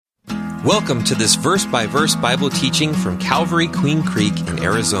Welcome to this verse-by-verse Bible teaching from Calvary Queen Creek in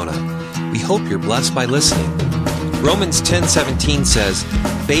Arizona. We hope you're blessed by listening. Romans 10:17 says,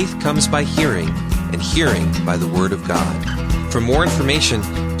 "Faith comes by hearing, and hearing by the Word of God." For more information,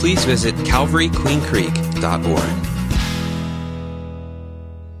 please visit calvaryqueencreek.org.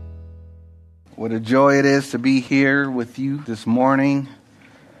 What a joy it is to be here with you this morning,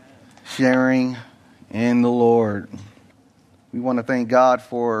 sharing in the Lord. We want to thank God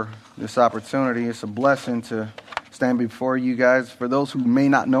for this opportunity. It's a blessing to stand before you guys. For those who may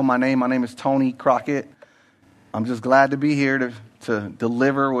not know my name is Tony Crockett. I'm just glad to be here to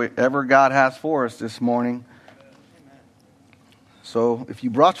deliver whatever God has for us this morning. So if you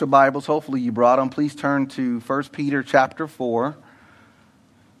brought your Bibles, hopefully you brought them, please turn to 1 Peter chapter 4,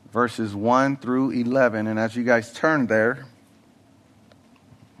 verses 1 through 11. And as you guys turn there,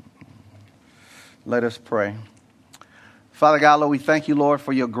 let us pray. Father God, Lord, we thank you, Lord,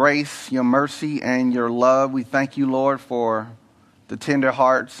 for your grace, your mercy, and your love. We thank you, Lord, for the tender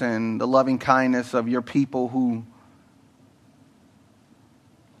hearts and the loving kindness of your people who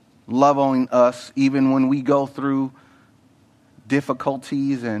love on us even when we go through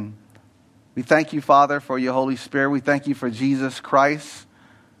difficulties. And we thank you, Father, for your Holy Spirit. We thank you for Jesus Christ,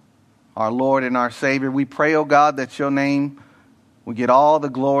 our Lord and our Savior. We pray, oh God, that your name will get all the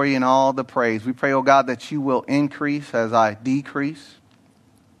glory and all the praise. We pray, oh God, that you will increase as I decrease.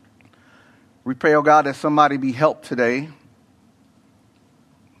 We pray, oh God, that somebody be helped today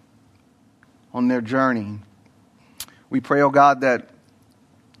on their journey. We pray, oh God, that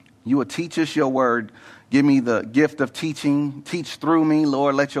you will teach us your word. Give me the gift of teaching. Teach through me,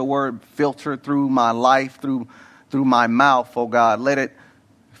 Lord. Let your word filter through my life, through my mouth, oh God. Let it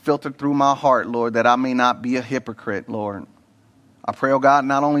filter through my heart, Lord, that I may not be a hypocrite, Lord. I pray, oh God,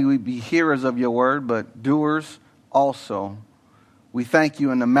 not only we be hearers of your word, but doers also. We thank you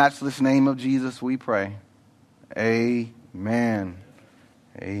in the matchless name of Jesus, we pray. Amen.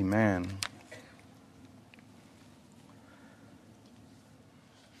 Amen.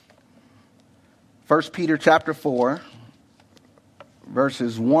 First Peter chapter 4,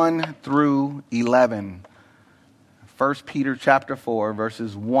 verses 1 through 11. 1 Peter chapter 4,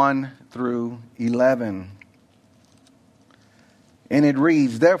 verses 1 through 11. And it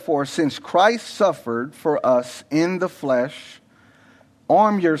reads, "Therefore, since Christ suffered for us in the flesh,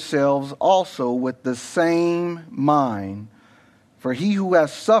 arm yourselves also with the same mind. For he who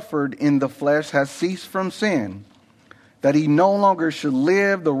has suffered in the flesh has ceased from sin, that he no longer should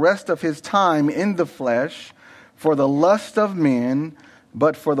live the rest of his time in the flesh for the lust of men,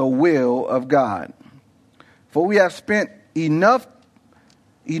 but for the will of God. For we have spent enough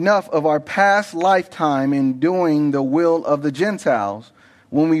of our past lifetime in doing the will of the Gentiles,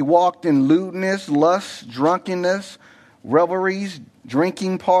 when we walked in lewdness, lust, drunkenness, revelries,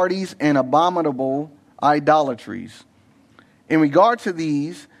 drinking parties, and abominable idolatries. In regard to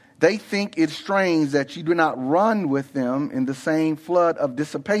these, they think it strange that you do not run with them in the same flood of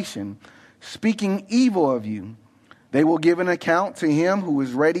dissipation, speaking evil of you. They will give an account to him who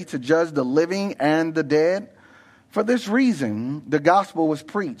is ready to judge the living and the dead. For this reason, the gospel was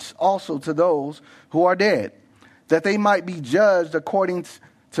preached also to those who are dead, that they might be judged according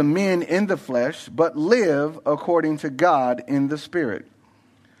to men in the flesh, but live according to God in the Spirit.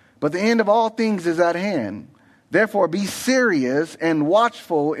 But the end of all things is at hand. Therefore, be serious and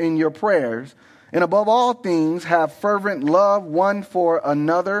watchful in your prayers, and above all things, have fervent love one for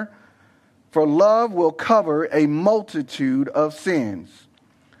another, for love will cover a multitude of sins.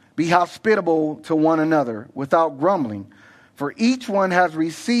 Be hospitable to one another without grumbling. For each one has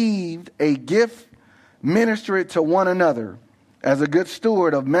received a gift, minister it to one another as a good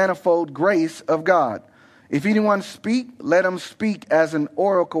steward of manifold grace of God. If anyone speak, let him speak as an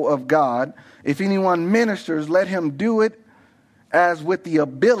oracle of God. If anyone ministers, let him do it as with the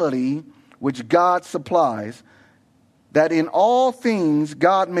ability which God supplies, that in all things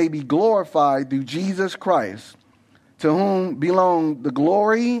God may be glorified through Jesus Christ, to whom belong the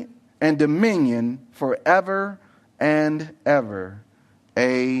glory and dominion forever and ever.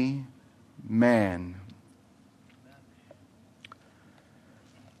 Amen.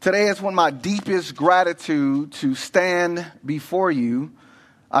 Today is one of my deepest gratitude to stand before you.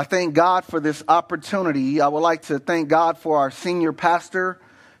 I thank God for this opportunity. I would like to thank God for our senior pastor,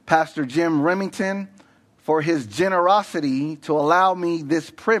 Pastor Jim Remington, for his generosity to allow me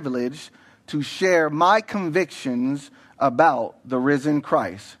this privilege to share my convictions about the risen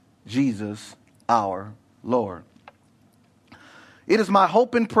Christ, Jesus our Lord. It is my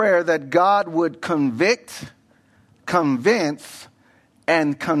hope and prayer that God would convict, convince,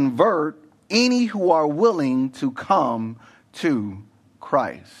 and convert any who are willing to come to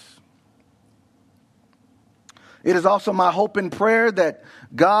Christ. It is also my hope and prayer that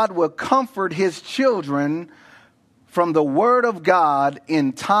God will comfort his children from the word of God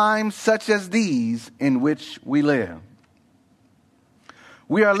in times such as these in which we live.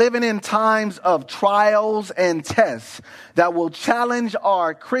 We are living in times of trials and tests that will challenge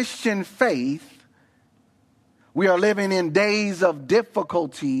our Christian faith. We are living in days of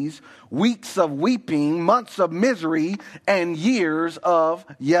difficulties, weeks of weeping, months of misery, and years of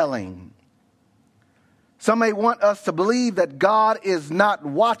yelling. Some may want us to believe that God is not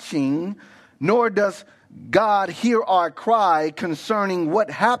watching, nor does God hear our cry concerning what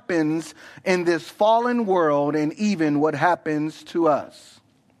happens in this fallen world and even what happens to us.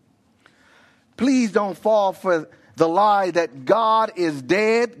 Please don't fall for the lie that God is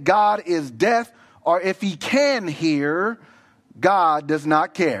dead, God is deaf, or if he can hear, God does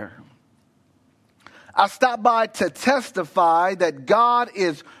not care. I stopped by to testify that God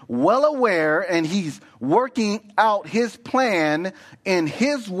is well aware and he's working out his plan in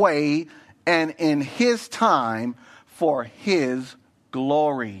his way and in his time for his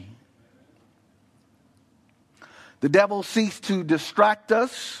glory. The devil seeks to distract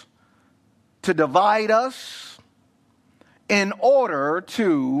us, to divide us, in order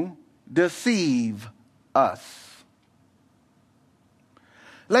to deceive us.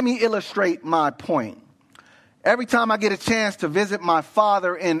 Let me illustrate my point. Every time I get a chance to visit my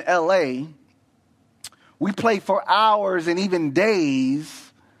father in L.A., we play for hours and even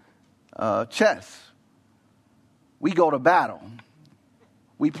days chess. We go to battle.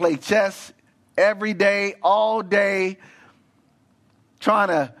 We play chess every day, all day, trying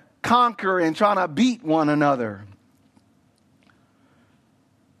to conquer and trying to beat one another.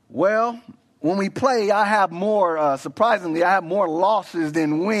 Well, when we play, surprisingly, I have more losses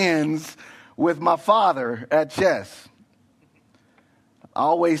than wins with my father at chess. I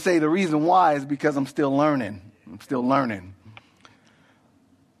always say the reason why is because I'm still learning.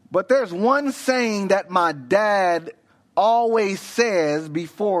 But there's one saying that my dad always says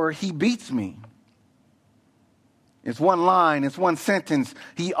before he beats me. It's one line, it's one sentence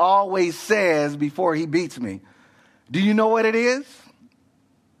he always says before he beats me. Do you know what it is?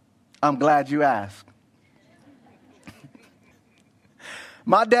 I'm glad you asked.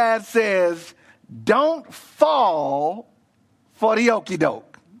 My dad says, don't fall for the okie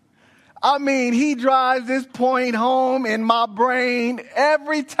doke. I mean, he drives this point home in my brain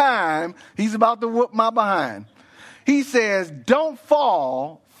every time he's about to whoop my behind. He says, don't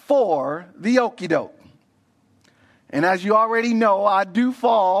fall for the okie doke. And as you already know, I do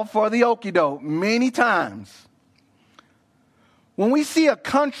fall for the okie doke many times. When we see a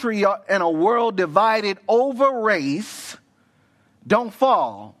country and a world divided over race, don't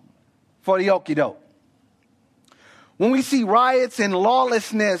fall for the okie doke. When we see riots and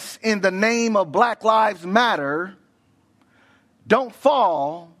lawlessness in the name of Black Lives Matter, don't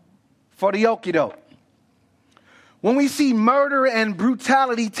fall for the okie doke. When we see murder and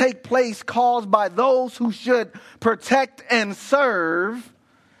brutality take place caused by those who should protect and serve,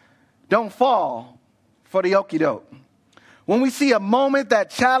 don't fall for the okie doke. When we see a moment that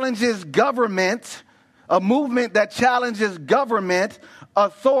challenges government, a movement that challenges government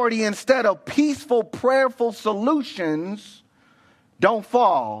authority instead of peaceful, prayerful solutions, don't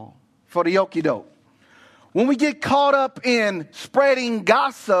fall for the okie doke. When we get caught up in spreading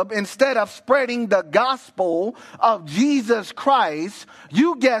gossip instead of spreading the gospel of Jesus Christ,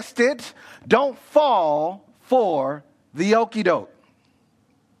 you guessed it, don't fall for the okie doke.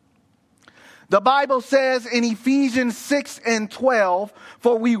 The Bible says in Ephesians 6:12,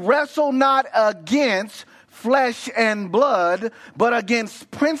 for we wrestle not against flesh and blood, but against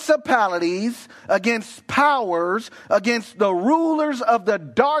principalities, against powers, against the rulers of the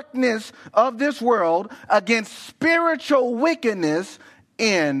darkness of this world, against spiritual wickedness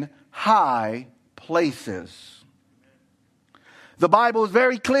in high places. The Bible is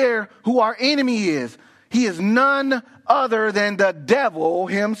very clear who our enemy is. He is none other than the devil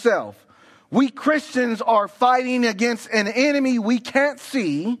himself. We Christians are fighting against an enemy we can't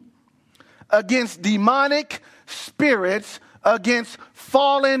see, against demonic spirits, against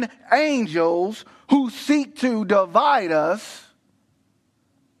fallen angels who seek to divide us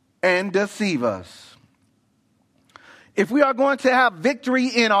and deceive us. If we are going to have victory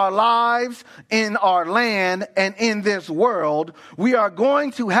in our lives, in our land, and in this world, we are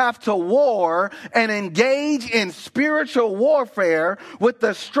going to have to war and engage in spiritual warfare with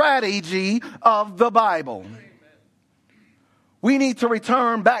the strategy of the Bible. We need to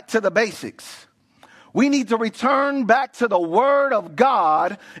return back to the basics. We need to return back to the Word of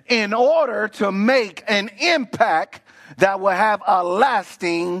God in order to make an impact that will have a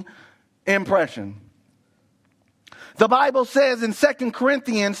lasting impression. The Bible says in 2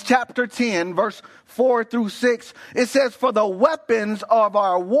 Corinthians chapter 10, verse 4 through 6, it says, "For the weapons of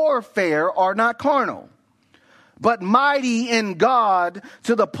our warfare are not carnal, but mighty in God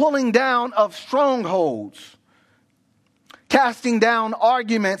to the pulling down of strongholds, casting down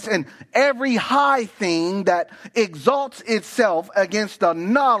arguments and every high thing that exalts itself against the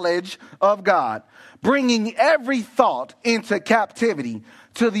knowledge of God, bringing every thought into captivity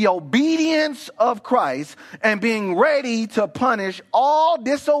to the obedience of Christ, and being ready to punish all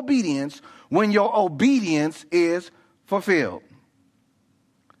disobedience when your obedience is fulfilled."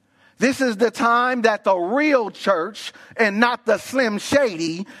 This is the time that the real church, and not the Slim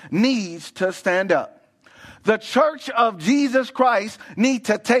Shady, needs to stand up. The church of Jesus Christ needs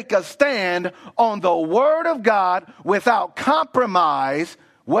to take a stand on the Word of God without compromise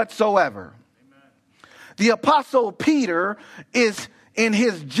whatsoever. Amen. The Apostle Peter is in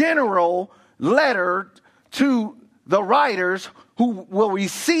his general letter to the writers who will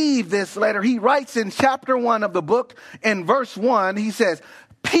receive this letter. He writes in chapter 1 of the book, in verse 1, he says,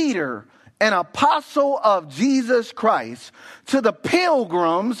 "Peter, an apostle of Jesus Christ, to the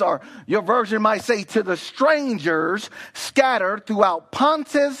pilgrims," or your version might say to the strangers, "scattered throughout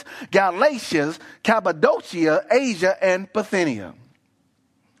Pontus, Galatia, Cappadocia, Asia, and Bithynia."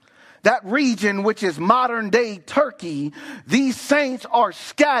 That region, which is modern day Turkey, these saints are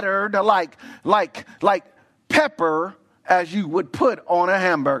scattered like pepper as you would put on a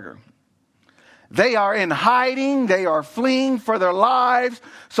hamburger. They are in hiding. They are fleeing for their lives.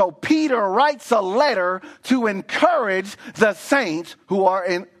 So Peter writes a letter to encourage the saints who are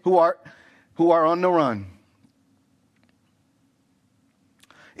on the run.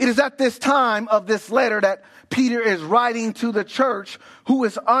 It is at this time of this letter that Peter is writing to the church who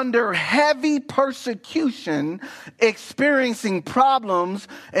is under heavy persecution, experiencing problems,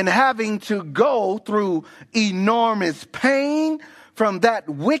 and having to go through enormous pain from that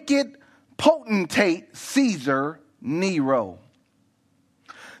wicked potentate Caesar Nero.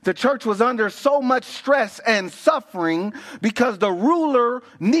 The church was under so much stress and suffering because the ruler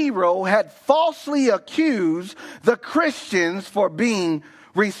Nero had falsely accused the Christians for being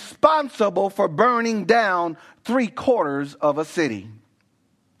responsible for burning down 3/4 of a city.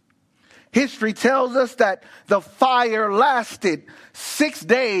 History tells us that the fire lasted 6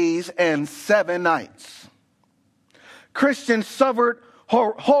 days and 7 nights. Christians suffered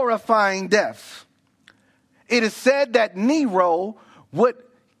horrifying deaths. It is said that Nero would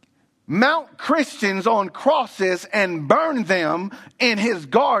mount Christians on crosses and burn them in his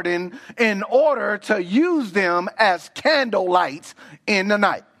garden in order to use them as candle lights in the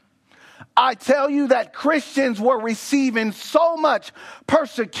night. I tell you that Christians were receiving so much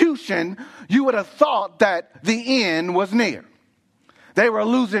persecution, you would have thought that the end was near. They were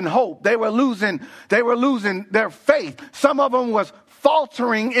losing hope. They were losing their faith. Some of them was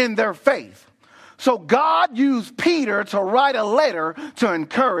faltering in their faith. So God used Peter to write a letter to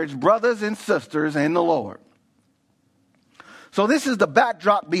encourage brothers and sisters in the Lord. So this is the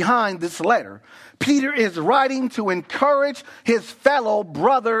backdrop behind this letter. Peter is writing to encourage his fellow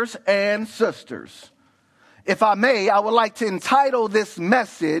brothers and sisters. If I may, I would like to entitle this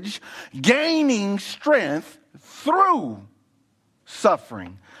message, "Gaining Strength Through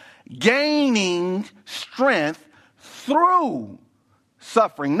Suffering." Gaining strength through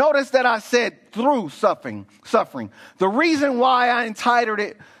suffering. Notice that I said through suffering. The reason why I entitled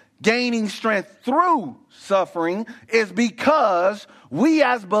it "Gaining Strength Through Suffering" is because we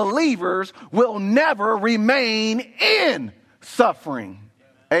as believers will never remain in suffering.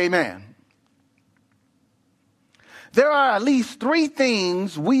 Amen. There are at least 3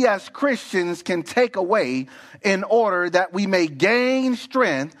 things we as Christians can take away in order that we may gain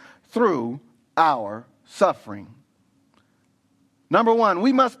strength through our suffering. Number 1,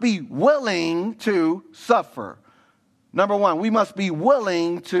 we must be willing to suffer. Number 1, we must be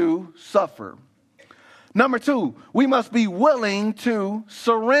willing to suffer. Number 2, we must be willing to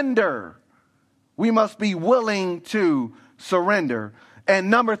surrender. We must be willing to surrender. And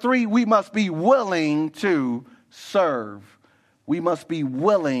number 3, we must be willing to serve. We must be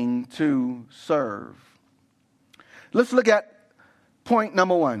willing to serve. Let's look at point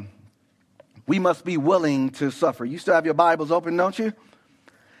number 1. We must be willing to suffer. You still have your Bibles open, don't you?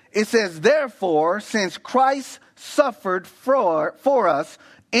 It says, "Therefore, since Christ suffered for us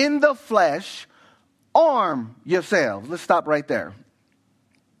in the flesh, arm yourselves." Let's stop right there.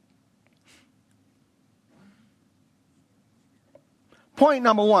 Point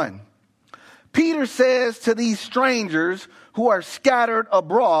number 1. Peter says to these strangers who are scattered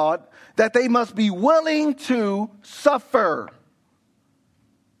abroad that they must be willing to suffer.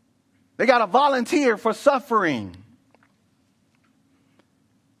 They got to volunteer for suffering.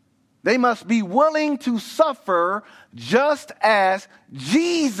 They must be willing to suffer just as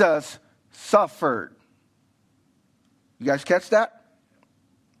Jesus suffered. You guys catch that?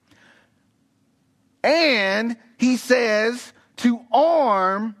 And he says to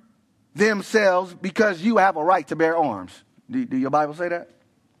arm themselves because you have a right to bear arms. Do your Bible say that?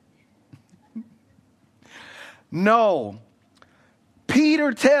 No.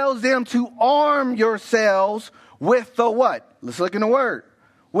 Peter tells them to arm yourselves with the what? Let's look in the word.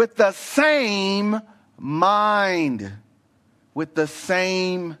 With the same mind. With the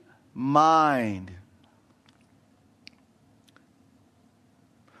same mind.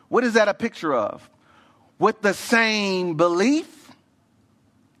 What is that a picture of? With the same belief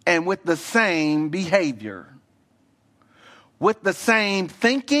and with the same behavior. With the same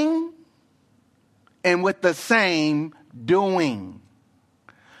thinking and with the same doing.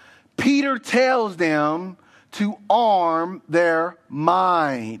 Peter tells them to arm their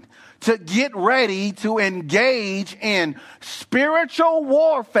mind, to get ready to engage in spiritual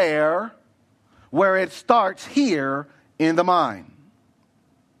warfare where it starts here in the mind.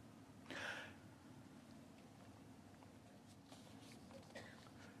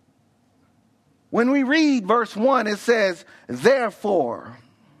 When we read verse 1, it says, therefore.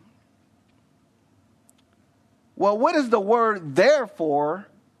 Well, what is the word therefore?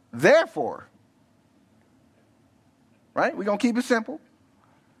 Therefore. Right? We're going to keep it simple.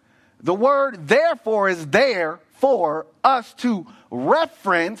 The word therefore is there for us to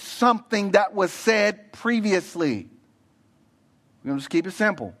reference something that was said previously. We're going to just keep it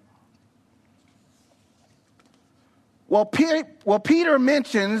simple. Well, Peter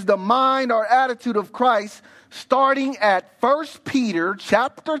mentions the mind or attitude of Christ starting at 1 Peter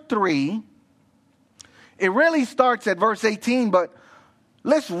chapter 3. It really starts at verse 18, but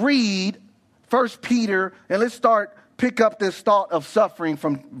let's read 1 Peter and let's pick up this thought of suffering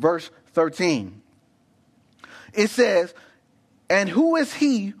from verse 13. It says, and who is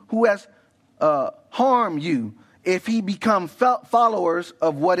he who has harmed you if he become followers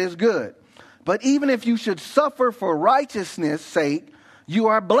of what is good? But even if you should suffer for righteousness' sake, you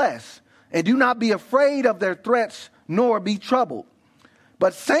are blessed. And do not be afraid of their threats, nor be troubled.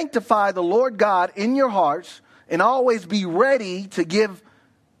 But sanctify the Lord God in your hearts, and always be ready to give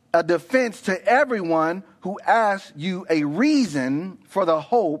a defense to everyone who asks you a reason for the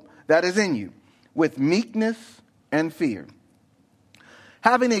hope that is in you, with meekness and fear.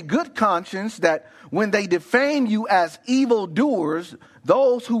 Having a good conscience, that when they defame you as evildoers,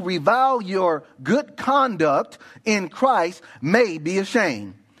 those who revile your good conduct in Christ may be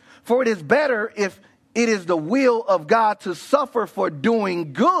ashamed. For it is better if it is the will of God to suffer for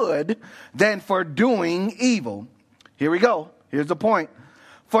doing good than for doing evil. Here we go. Here's the point.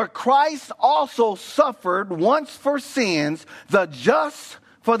 For Christ also suffered once for sins, the just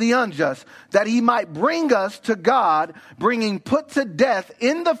for the unjust, that he might bring us to God, bringing put to death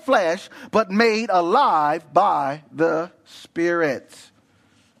in the flesh, but made alive by the Spirit.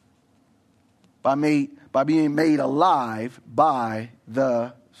 By being made alive by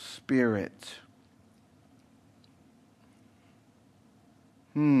the Spirit.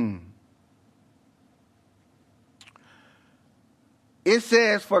 It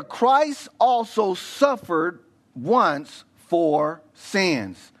says, for Christ also suffered once for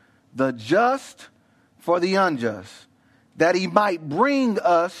sins, the just for the unjust, that he might bring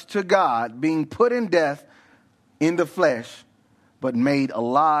us to God, being put in death in the flesh, but made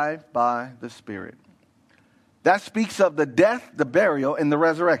alive by the Spirit. That speaks of the death, the burial, and the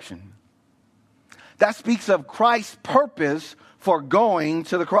resurrection. That speaks of Christ's purpose for going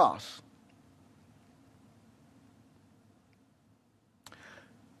to the cross.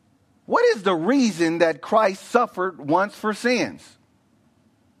 What is the reason that Christ suffered once for sins?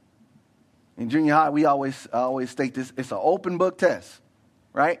 In junior high, I always state this. It's an open book test,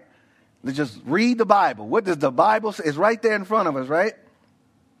 right? Let's just read the Bible. What does the Bible say? It's right there in front of us, right?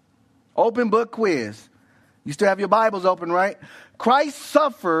 Open book quiz. You still have your Bibles open, right? Christ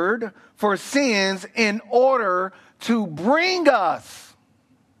suffered for sins in order to bring us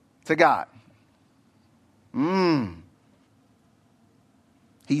to God.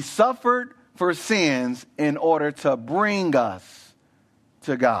 He suffered for sins in order to bring us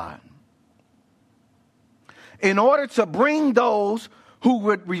to God. In order to bring those who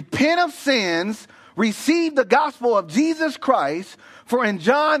would repent of sins, receive the gospel of Jesus Christ. For in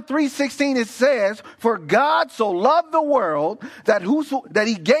John 3:16 it says, for God so loved the world that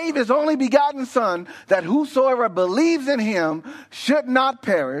he gave his only begotten Son, that whosoever believes in him should not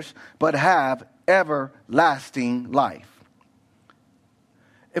perish, but have everlasting life.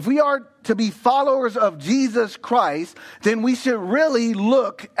 if we are to be followers of Jesus Christ, then we should really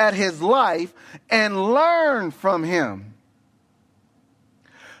look at his life and learn from him.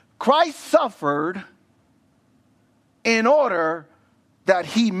 Christ suffered in order that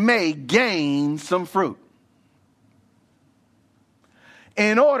he may gain some fruit.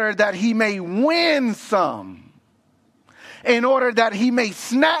 In order that he may win some. In order that he may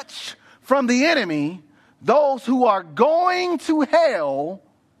snatch from the enemy those who are going to hell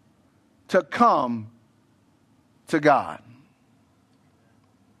to come to God.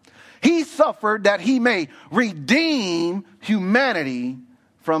 He suffered that he may redeem humanity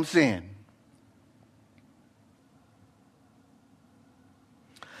from sin.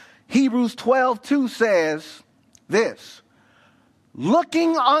 Hebrews 12:2 says this,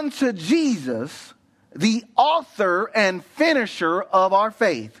 looking unto Jesus, the author and finisher of our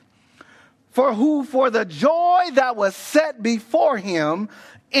faith, for who for the joy that was set before him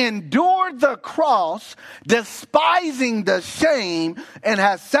endured the cross, despising the shame, and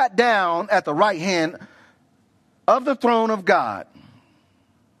has sat down at the right hand of the throne of God.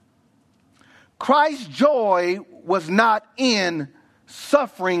 Christ's joy was not in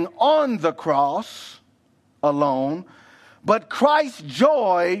suffering on the cross alone, but Christ's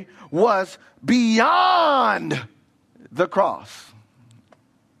joy was beyond the cross.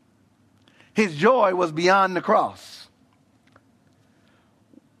 His joy was beyond the cross.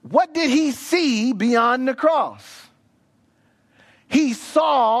 What did he see beyond the cross? He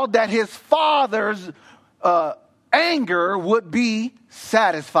saw that his Father's anger would be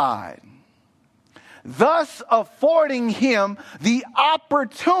satisfied, thus affording him the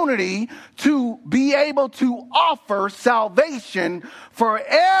opportunity to be able to offer salvation for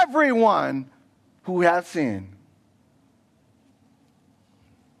everyone who has sinned.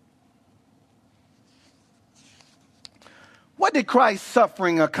 What did Christ's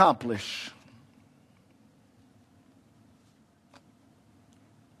suffering accomplish?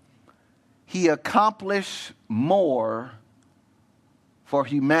 He accomplished more for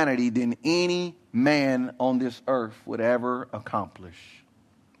humanity than any man on this earth would ever accomplish.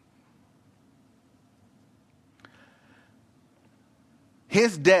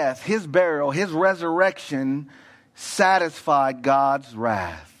 His death, his burial, his resurrection satisfied God's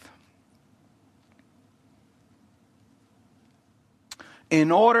wrath. In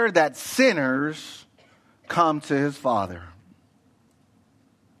order that sinners come to his Father.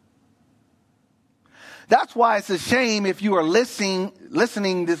 That's why it's a shame if you are listening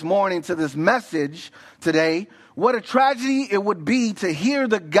this morning to this message today. What a tragedy it would be to hear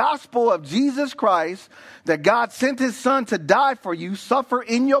the gospel of Jesus Christ, that God sent his son to die for you, suffer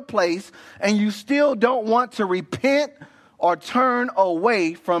in your place, and you still don't want to repent or turn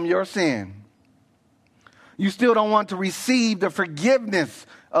away from your sin. You still don't want to receive the forgiveness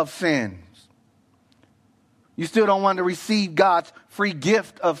of sins. You still don't want to receive God's free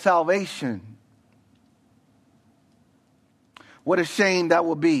gift of salvation. What a shame that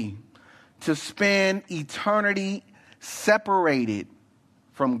would be, to spend eternity separated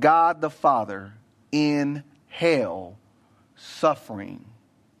from God the Father in hell, suffering.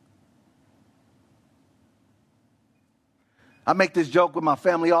 I make this joke with my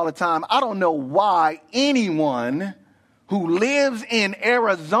family all the time. I don't know why anyone who lives in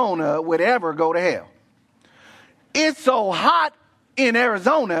Arizona would ever go to hell. It's so hot in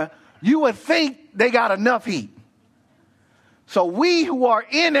Arizona, you would think they got enough heat. So we who are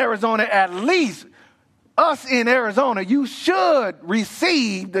in Arizona, at least us in Arizona, you should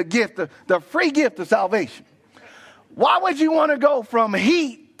receive the gift, the free gift of salvation. Why would you want to go from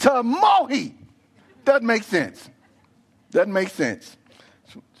heat to more heat? Doesn't make sense. Doesn't make sense.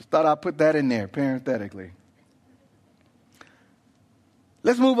 Just thought I'd put that in there parenthetically.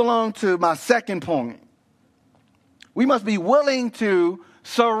 Let's move along to my second point. We must be willing to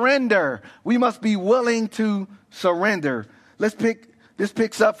surrender. We must be willing to surrender. This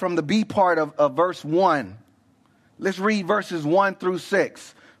picks up from the B part of verse 1. Let's read verses 1 through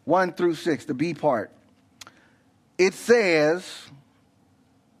 6. 1 through 6, the B part. It says,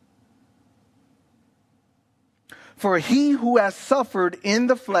 for he who has suffered in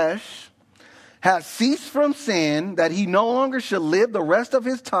the flesh has ceased from sin, that he no longer should live the rest of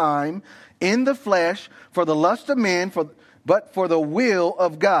his time in the flesh for the lust of men, but for the will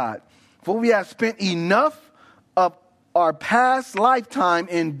of God. For we have spent enough of our past lifetime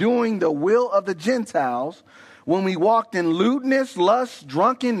in doing the will of the Gentiles, when we walked in lewdness, lust,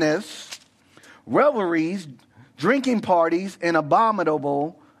 drunkenness, revelries, drinking parties, and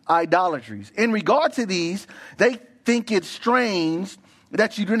abominable idolatries. In regard to these, they think it strange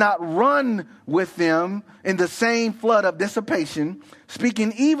that you do not run with them in the same flood of dissipation,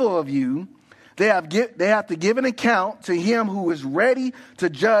 speaking evil of you. They have to give an account to him who is ready to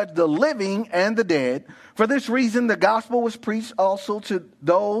judge the living and the dead. For this reason, the gospel was preached also to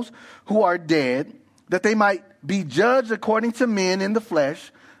those who are dead, that they might be judged according to men in the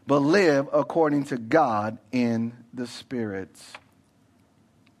flesh, but live according to God in the Spirit.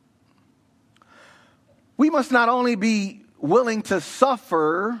 We must not only be willing to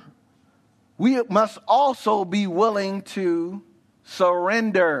suffer, we must also be willing to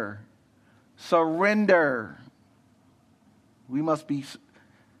surrender. Surrender. We must be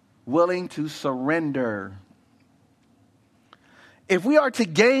willing to surrender. If we are to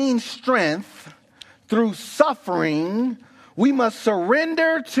gain strength through suffering, we must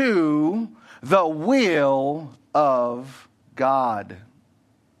surrender to the will of God.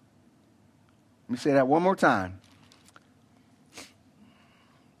 Let me say that one more time.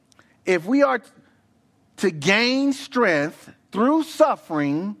 If we are to gain strength through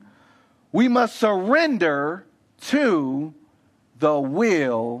suffering, we must surrender to the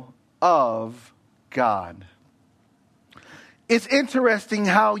will of God. It's interesting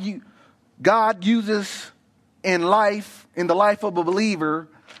how God uses in the life of a believer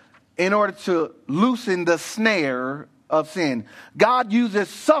in order to loosen the snare of sin. God uses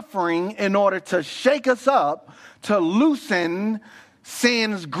suffering in order to shake us up, to loosen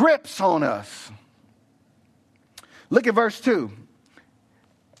sin's grips on us. Look at verse 2.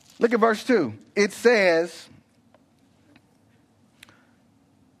 Look at verse 2. It says,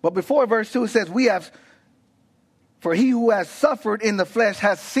 but before verse 2 it says, for he who has suffered in the flesh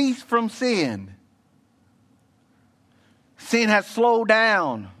has ceased from sin. Sin has slowed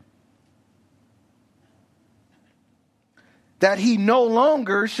down. That he no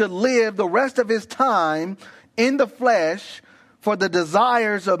longer should live the rest of his time in the flesh for the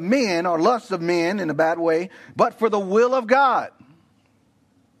desires of men or lusts of men in a bad way, but for the will of God.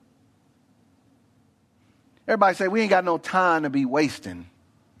 Everybody say, we ain't got no time to be wasting.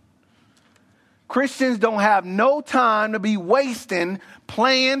 Christians don't have no time to be wasting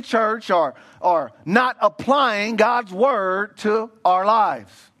playing church or not applying God's word to our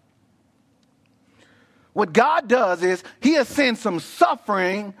lives. What God does is he has sent some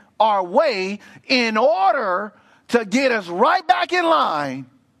suffering our way in order to get us right back in line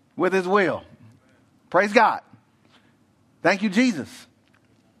with his will. Praise God. Thank you, Jesus.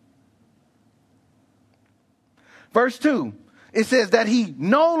 Verse 2, it says that he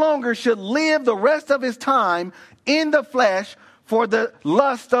no longer should live the rest of his time in the flesh for the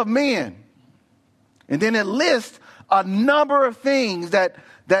lust of men. And then it lists a number of things that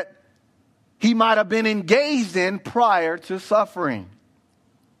he might have been engaged in prior to suffering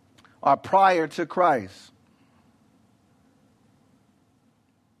or prior to Christ.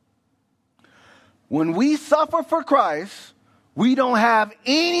 When we suffer for Christ, we don't have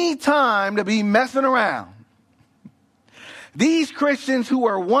any time to be messing around. These Christians who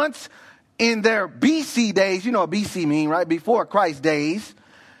were once in their BC days, you know what BC mean, right? Before Christ's days.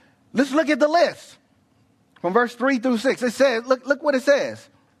 Let's look at the list. From verse 3 through 6. It says, look what it says.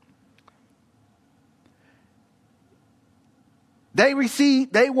 They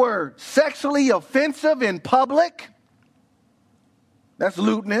were sexually offensive in public. That's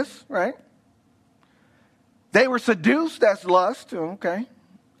lewdness, right? They were seduced. That's lust. Okay.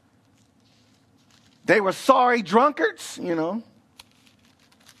 They were sorry drunkards,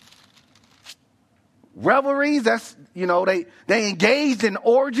 Revelries, that's, they engaged in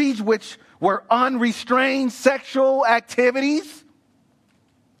orgies which were unrestrained sexual activities.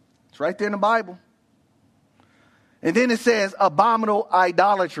 It's right there in the Bible. And then it says abominable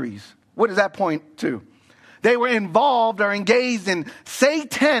idolatries. What does that point to? They were involved or engaged in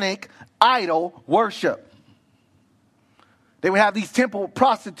satanic idol worship. They would have these temple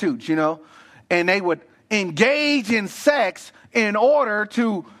prostitutes, and they would engage in sex in order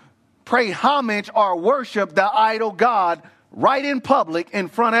to pay homage or worship the idol god right in public in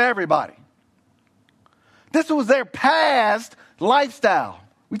front of everybody. This was their past lifestyle.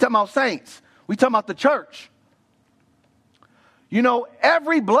 We talking about saints. We talking about the church.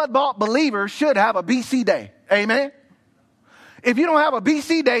 Every blood-bought believer should have a BC day. Amen? If you don't have a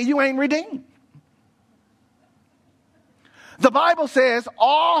BC day, you ain't redeemed. The Bible says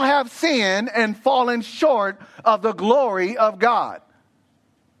all have sinned and fallen short of the glory of God.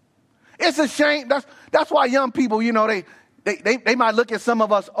 It's a shame. That's why young people, they might look at some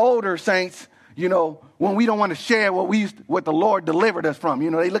of us older saints, when we don't want to share what the Lord delivered us from.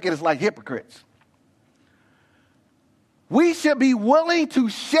 They look at us like hypocrites. We should be willing to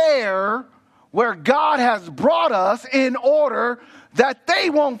share where God has brought us in order that they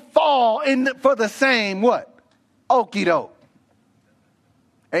won't fall for the same what? Okie doke.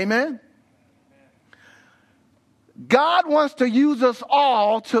 Amen? God wants to use us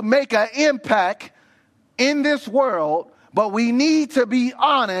all to make an impact in this world, but we need to be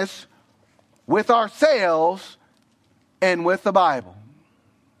honest with ourselves and with the Bible.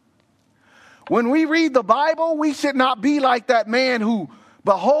 When we read the Bible, we should not be like that man who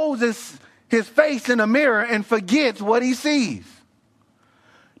beholds his face in a mirror and forgets what he sees.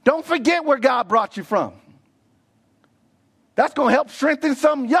 Don't forget where God brought you from. That's going to help strengthen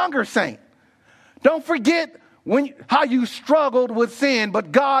some younger saint. Don't forget how you struggled with sin,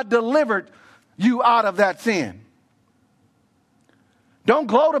 but God delivered you out of that sin. Don't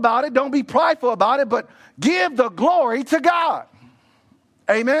gloat about it. Don't be prideful about it, but give the glory to God.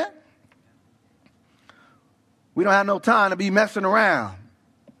 Amen? We don't have no time to be messing around,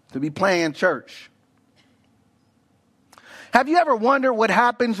 to be playing church. Have you ever wondered what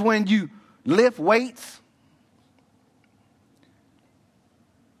happens when you lift weights?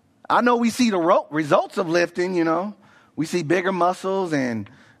 I know we see the results of lifting, you know. We see bigger muscles and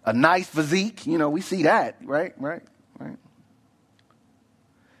a nice physique. You know, we see that, right?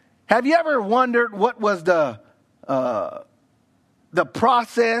 Have you ever wondered what was the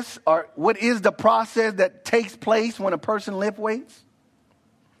process, or what is the process that takes place when a person lifts weights?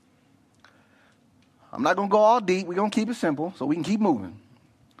 I'm not going to go all deep. We're going to keep it simple so we can keep moving.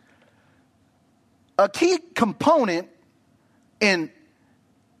 A key component in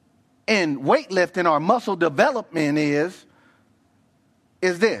weightlifting or muscle development is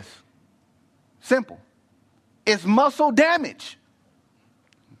this. Simple. It's muscle damage.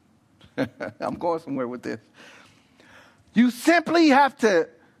 I'm going somewhere with this. You simply have to,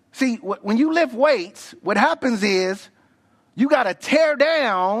 see, when you lift weights, what happens is you got to tear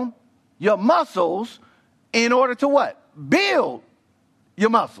down your muscles in order to what? Build your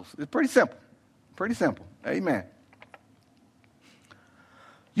muscles. It's pretty simple. Pretty simple. Amen.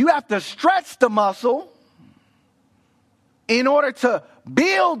 You have to stretch the muscle in order to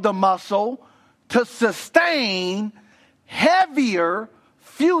build the muscle to sustain heavier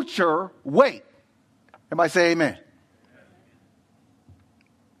future weight. Everybody say amen.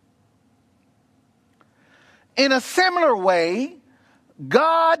 In a similar way,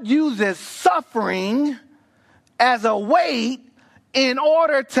 God uses suffering as a weight in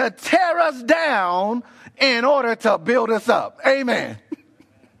order to tear us down, in order to build us up. Amen.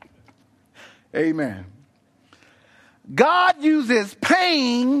 Amen. God uses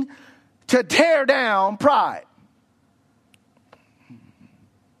pain to tear down pride.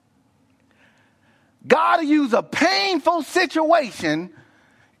 God will use a painful situation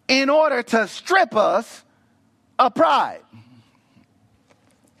in order to strip us of pride.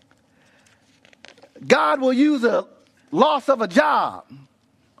 God will use a loss of a job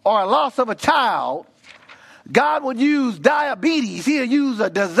or a loss of a child. God would use diabetes. He'll use a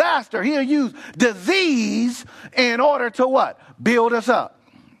disaster. He'll use disease in order to what? Build us up.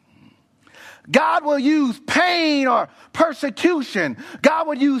 God will use pain or persecution. God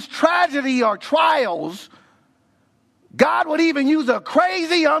would use tragedy or trials. God would even use a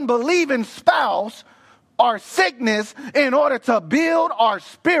crazy, unbelieving spouse or sickness in order to build our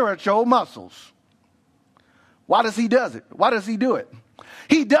spiritual muscles. Why does he do it? Why does he do it?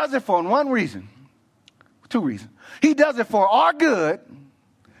 He does it for one reason. Two reasons. He does it for our good,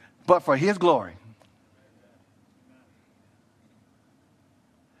 but for his glory.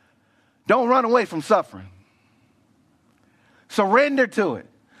 Don't run away from suffering. Surrender to it.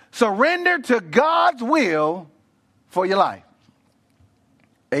 Surrender to God's will for your life.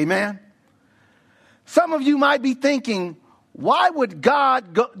 Amen. Some of you might be thinking, why would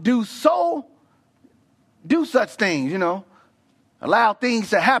God do such things, allow things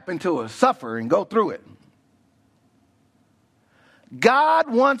to happen to us, suffer and go through it? God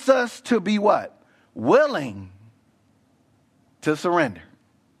wants us to be what? Willing to surrender.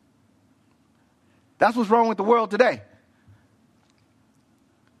 That's what's wrong with the world today.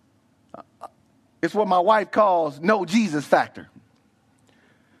 It's what my wife calls no Jesus factor.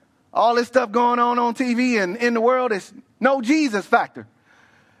 All this stuff going on TV and in the world is no Jesus factor.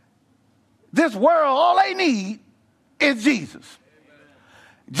 This world, all they need is Jesus.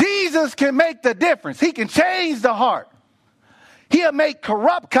 Jesus can make the difference. He can change the heart. He'll make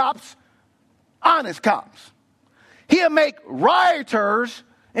corrupt cops honest cops. He'll make rioters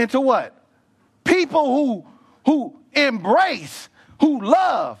into what? People who embrace, who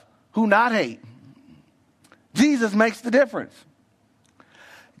love, who not hate. Jesus makes the difference.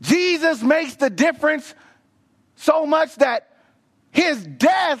 Jesus makes the difference so much that his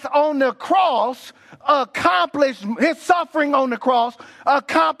death on the cross accomplished, his suffering on the cross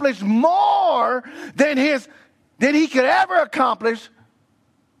accomplished more than he could ever accomplish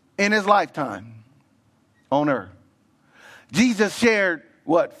in his lifetime on earth. Jesus shared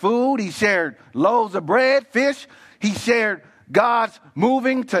what? Food. He shared loaves of bread, fish. He shared God's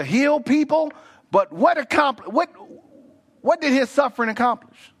moving to heal people. But what did his suffering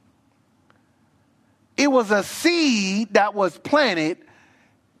accomplish? It was a seed that was planted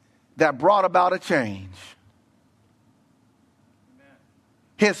that brought about a change.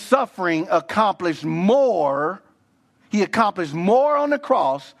 His suffering accomplished more. He accomplished more on the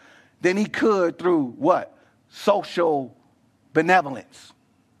cross than he could through what? Social benevolence.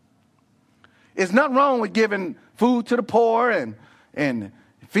 There's nothing wrong with giving food to the poor and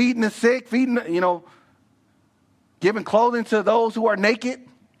feeding the sick, giving clothing to those who are naked.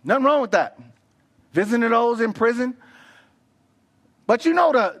 Nothing wrong with that. Visiting those in prison. But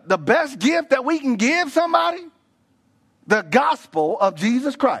the best gift that we can give somebody? The gospel of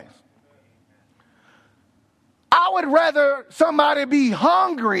Jesus Christ. I would rather somebody be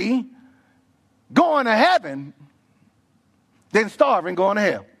hungry going to heaven than starving going to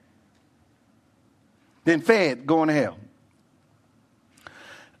hell. Than fed going to hell.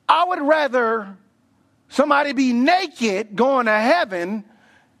 I would rather somebody be naked going to heaven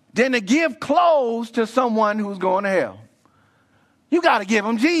than to give clothes to someone who's going to hell. You got to give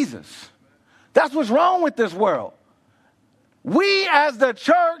them Jesus. That's what's wrong with this world. We as the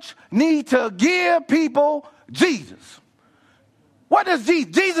church need to give people Jesus. What does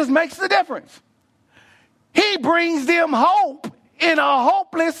Jesus? Jesus makes the difference. He brings them hope in a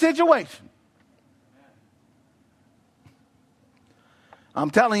hopeless situation. I'm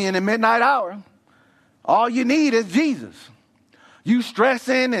telling you, in the midnight hour, all you need is Jesus. You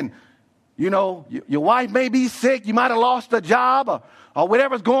stressing and, your wife may be sick. You might have lost a job or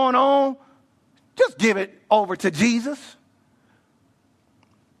whatever's going on. Just give it over to Jesus.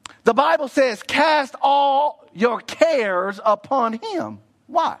 The Bible says, cast all your cares upon him.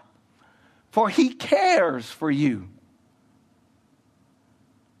 Why? For he cares for you.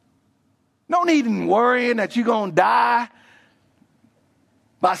 No need in worrying that you're going to die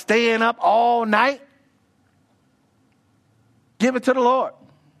by staying up all night. Give it to the Lord.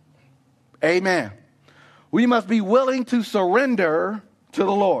 Amen. We must be willing to surrender to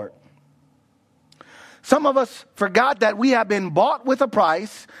the Lord. Some of us forgot that we have been bought with a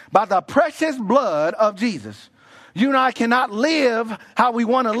price by the precious blood of Jesus. You and I cannot live how we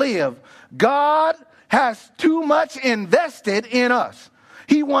want to live. God has too much invested in us.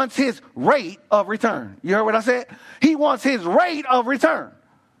 He wants his rate of return. You heard what I said? He wants his rate of return.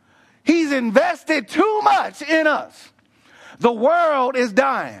 He's invested too much in us. The world is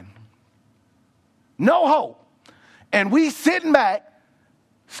dying. No hope. And we sitting back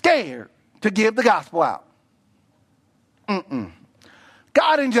scared to give the gospel out.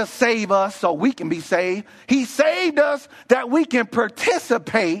 God didn't just save us so we can be saved. He saved us that we can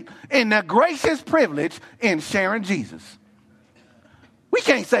participate in the gracious privilege in sharing Jesus. We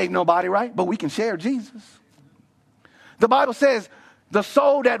can't save nobody, right? But we can share Jesus. The Bible says the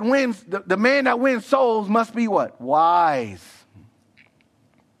soul that wins, the man that wins souls must be what? Wise.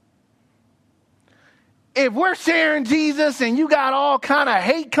 If we're sharing Jesus and you got all kind of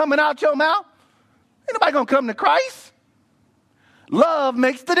hate coming out your mouth, ain't nobody going to come to Christ. Love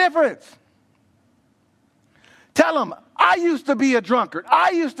makes the difference. Tell them, I used to be a drunkard.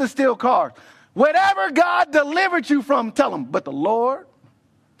 I used to steal cars. Whatever God delivered you from, tell them, but the Lord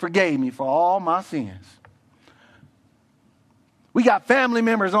forgave me for all my sins. We got family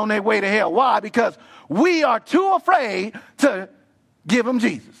members on their way to hell. Why? Because we are too afraid to give them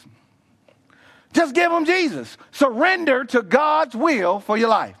Jesus. Just give them Jesus. Surrender to God's will for your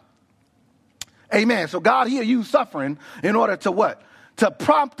life. Amen. So God, he'll use suffering in order to what? To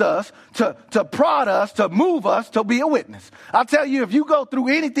prompt us, to prod us, to move us, to be a witness. I'll tell you, if you go through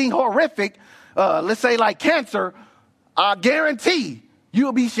anything horrific, let's say like cancer, I guarantee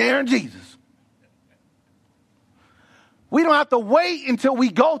you'll be sharing Jesus. We don't have to wait until we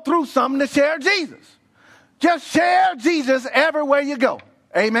go through something to share Jesus. Just share Jesus everywhere you go.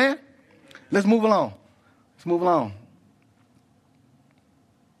 Amen. Let's move along.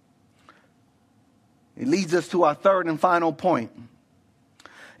 It leads us to our third and final point.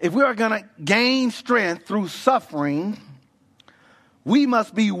 If we are going to gain strength through suffering, we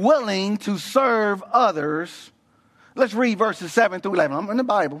must be willing to serve others. Let's read verses 7 through 11. I'm in the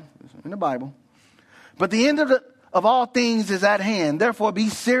Bible. But the end of all things is at hand. Therefore, be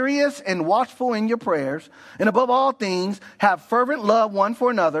serious and watchful in your prayers. And above all things, have fervent love one for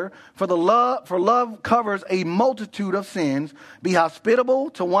another. For love covers a multitude of sins. Be hospitable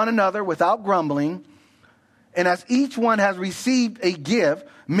to one another without grumbling. And as each one has received a gift,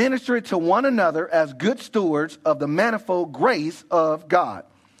 minister it to one another as good stewards of the manifold grace of God.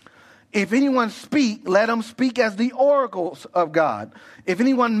 If anyone speak, let him speak as the oracles of God. If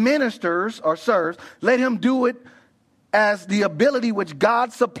anyone ministers or serves, let him do it as the ability which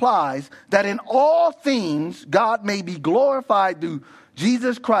God supplies, that in all things God may be glorified through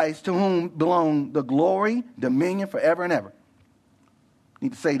Jesus Christ, to whom belong the glory, dominion forever and ever.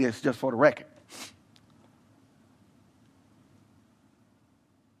 Need to say this just for the record.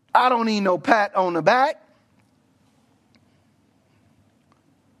 I don't need no pat on the back.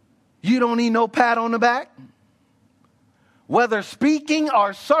 You don't need no pat on the back. Whether speaking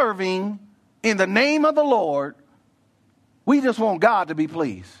or serving in the name of the Lord, we just want God to be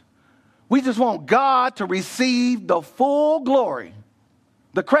pleased. We just want God to receive the full glory,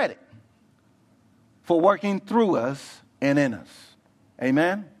 the credit for working through us and in us.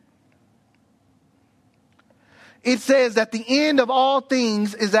 Amen. It says that the end of all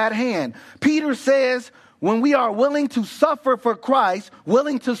things is at hand. Peter says when we are willing to suffer for Christ,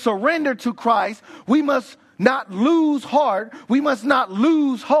 willing to surrender to Christ, we must not lose heart. We must not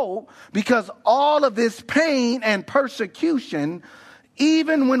lose hope, because all of this pain and persecution,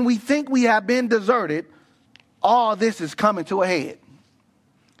 even when we think we have been deserted, all this is coming to a head.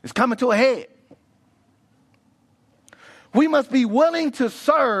 It's coming to a head. We must be willing to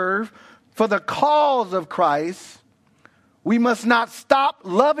serve for the cause of Christ. We must not stop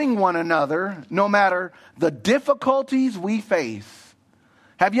loving one another no matter the difficulties we face.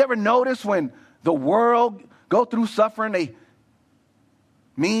 Have you ever noticed when the world go through suffering, they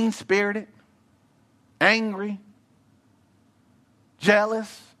mean-spirited, angry,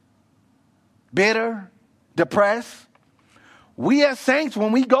 jealous, bitter, depressed? We as saints,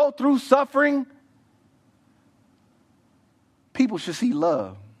 when we go through suffering, people should see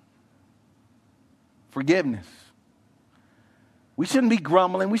love, forgiveness. We shouldn't be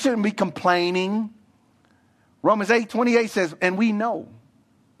grumbling. We shouldn't be complaining. Romans 8:28 says, and we know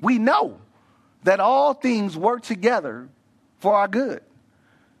that all things work together for our good,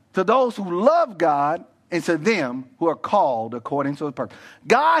 to those who love God and to them who are called according to his purpose.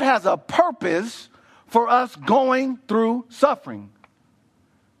 God has a purpose for us going through suffering.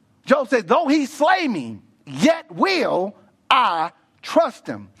 Job said, though he slay me, yet will I trust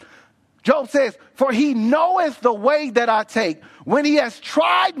him. Job says, for he knoweth the way that I take. When he has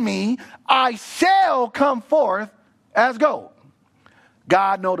tried me, I shall come forth as gold.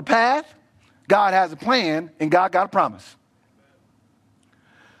 God knows the path, God has a plan, and God got a promise.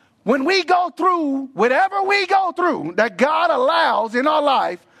 When we go through whatever we go through that God allows in our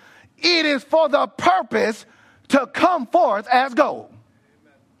life, it is for the purpose to come forth as gold.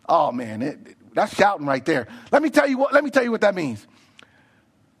 Oh man, that's shouting right there. Let me tell you what that means.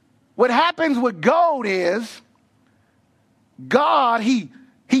 What happens with gold is God,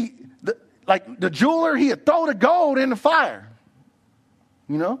 like the jeweler, he'd throw the gold in the fire.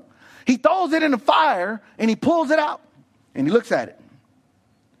 You know? He throws it in the fire and he pulls it out and he looks at it.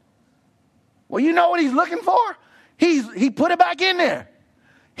 Well, you know what he's looking for? He put it back in there.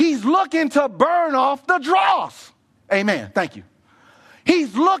 He's looking to burn off the dross. Amen. Thank you.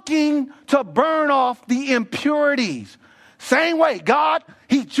 He's looking to burn off the impurities. Same way, God,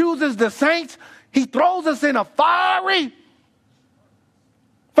 he chooses the saints. He throws us in a fiery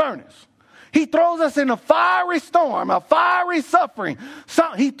furnace. He throws us in a fiery storm, a fiery suffering.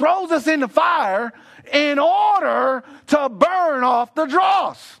 So he throws us in the fire in order to burn off the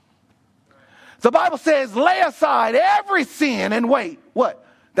dross. The Bible says, lay aside every sin and weight, what?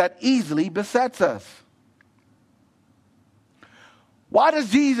 That easily besets us. Why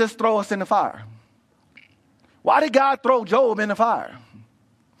does Jesus throw us in the fire? Why did God throw Job in the fire?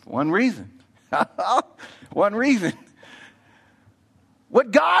 One reason. One reason. What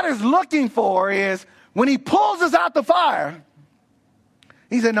God is looking for is when he pulls us out the fire,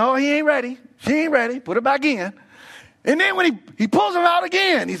 he said, no, he ain't ready. She ain't ready. Put her back in. And then when he pulls her out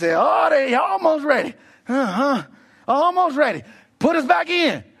again, he said, oh, they almost ready. Almost ready. Put us back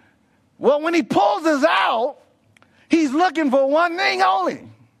in. Well, when he pulls us out, he's looking for one thing only.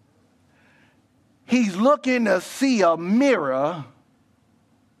 He's looking to see a mirror,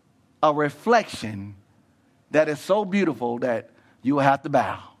 a reflection that is so beautiful that you will have to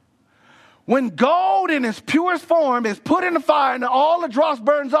bow. When gold in its purest form is put in the fire and all the dross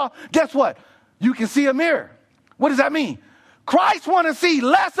burns off, guess what? You can see a mirror. What does that mean? Christ wants to see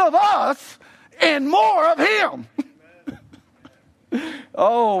less of us and more of him.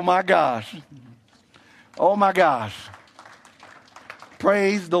 Oh my gosh. Oh my gosh.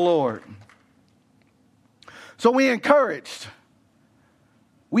 Praise the Lord. So we encouraged.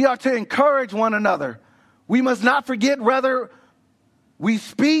 We are to encourage one another. We must not forget whether we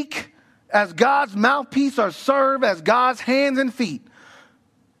speak as God's mouthpiece or serve as God's hands and feet.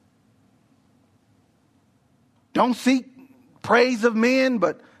 Don't seek praise of men,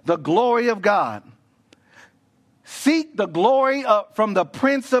 but the glory of God. Seek the glory from the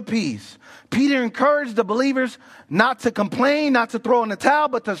Prince of Peace. Peter encouraged the believers not to complain, not to throw in the towel,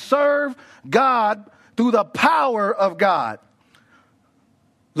 but to serve God through the power of God.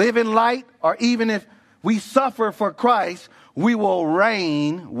 Live in light, or even if we suffer for Christ, we will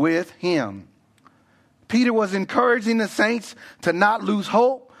reign with him. Peter was encouraging the saints to not lose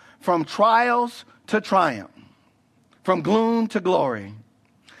hope from trials to triumph, from gloom to glory.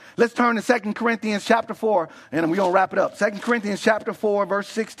 Let's turn to 2 Corinthians chapter 4, and we're going to wrap it up. 2 Corinthians chapter 4, verse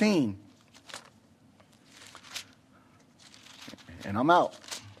 16. And I'm out.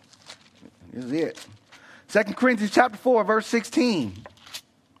 This is it. 2 Corinthians chapter 4, verse 16.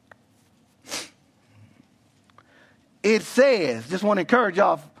 It says, just want to encourage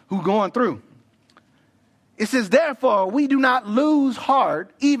y'all who going through. It says, therefore, we do not lose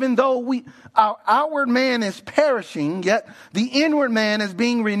heart, even though our outward man is perishing, yet the inward man is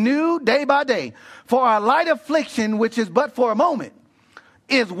being renewed day by day. For our light affliction, which is but for a moment,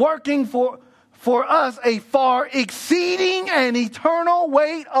 is working for us a far exceeding and eternal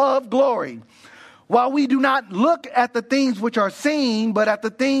weight of glory. While we do not look at the things which are seen, but at the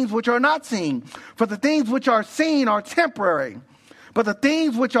things which are not seen. For the things which are seen are temporary, but the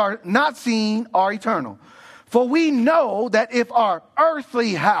things which are not seen are eternal. For we know that if our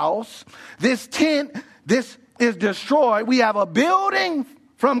earthly house, this tent, this is destroyed, we have a building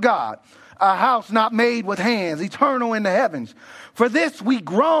from God, a house not made with hands, eternal in the heavens. For this we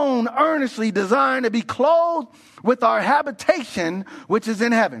groan earnestly, desiring to be clothed with our habitation, which is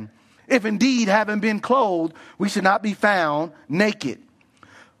in heaven. If indeed, having been clothed, we should not be found naked.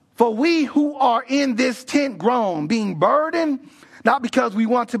 For we who are in this tent groan, being burdened, not because we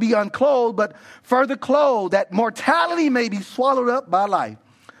want to be unclothed, but further clothed, that mortality may be swallowed up by life.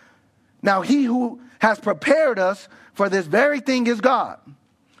 Now he who has prepared us for this very thing is God,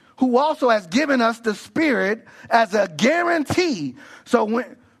 who also has given us the Spirit as a guarantee. So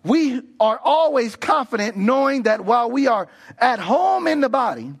we are always confident, knowing that while we are at home in the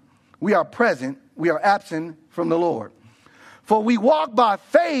body, we are present, we are absent from the Lord. For we walk by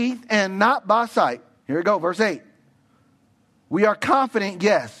faith and not by sight. Here we go, verse 8. We are confident,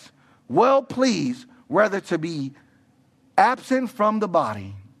 yes, well pleased, whether to be absent from the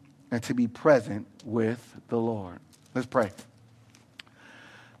body and to be present with the Lord. Let's pray.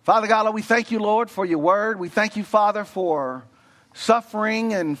 Father God, Lord, we thank you, Lord, for your word. We thank you, Father, for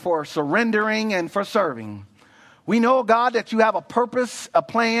suffering and for surrendering and for serving. We know, God, that you have a purpose, a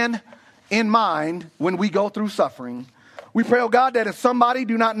plan in mind when we go through suffering. We pray, oh God, that if somebody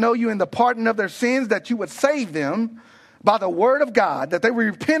do not know you in the pardon of their sins, that you would save them by the word of God, that they would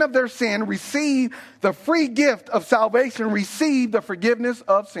repent of their sin, receive the free gift of salvation, receive the forgiveness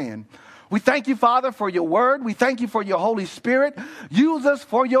of sin. We thank you, Father, for your word. We thank you for your Holy Spirit. Use us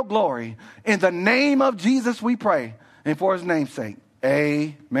for your glory. In the name of Jesus we pray, and for his name's sake,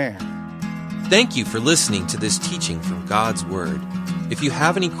 amen. Thank you for listening to this teaching from God's Word. If you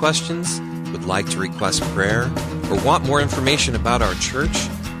have any questions, would like to request prayer, or want more information about our church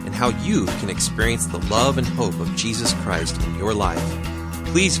and how you can experience the love and hope of Jesus Christ in your life,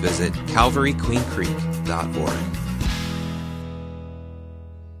 please visit calvaryqueencreek.org.